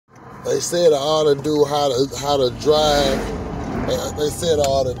They said I ought to do how to drive. They said I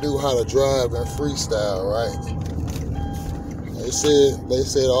ought to do how to drive in freestyle, right? They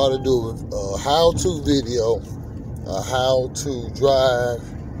said I ought to do a how-to video, a how to drive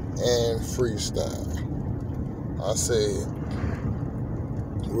and freestyle. I said,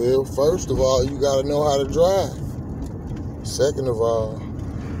 well, first of all, you gotta know how to drive. Second of all,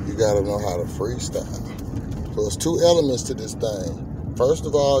 you gotta know how to freestyle. So it's two elements to this thing. First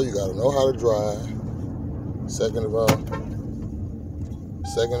of all, you gotta know how to drive. Second of all,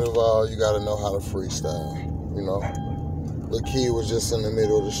 you gotta know how to freestyle. You know, the kid was just in the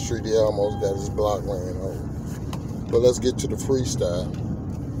middle of the street. He almost got his block ran over. But let's get to the freestyle.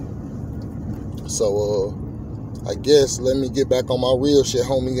 So, I guess let me get back on my real shit.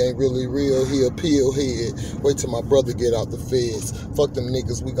 Homie ain't really real. He a pill head. Wait till my brother get out the feds. Fuck them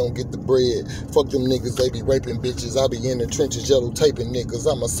niggas, we gon' get the bread. Fuck them niggas, they be raping bitches. I be in the trenches, yellow taping niggas.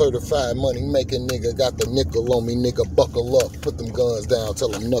 I'm a certified money making nigga. Got the nickel on me, nigga. Buckle up. Put them guns down, tell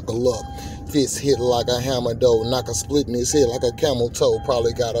them knuckle up. Fist hit like a hammer though. Knock a split in his head like a camel toe.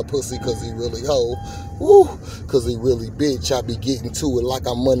 Probably got a pussy cause he really hoe. Woo, cause he really bitch. I be getting to it like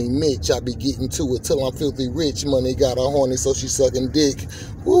I'm Money Mitch. I be getting to it till I'm filthy rich. Money got her horny so she sucking dick.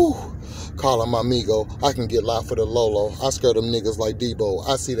 Woo, call him amigo. I can get live for the Lolo. I scare them niggas like Debo.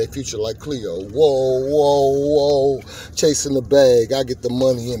 I see their future like Cleo. Whoa, whoa, whoa. Chasing the bag. I get the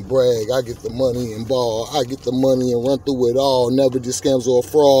money and brag. I get the money and ball. I get the money and run through it all. Never did scams or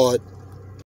fraud.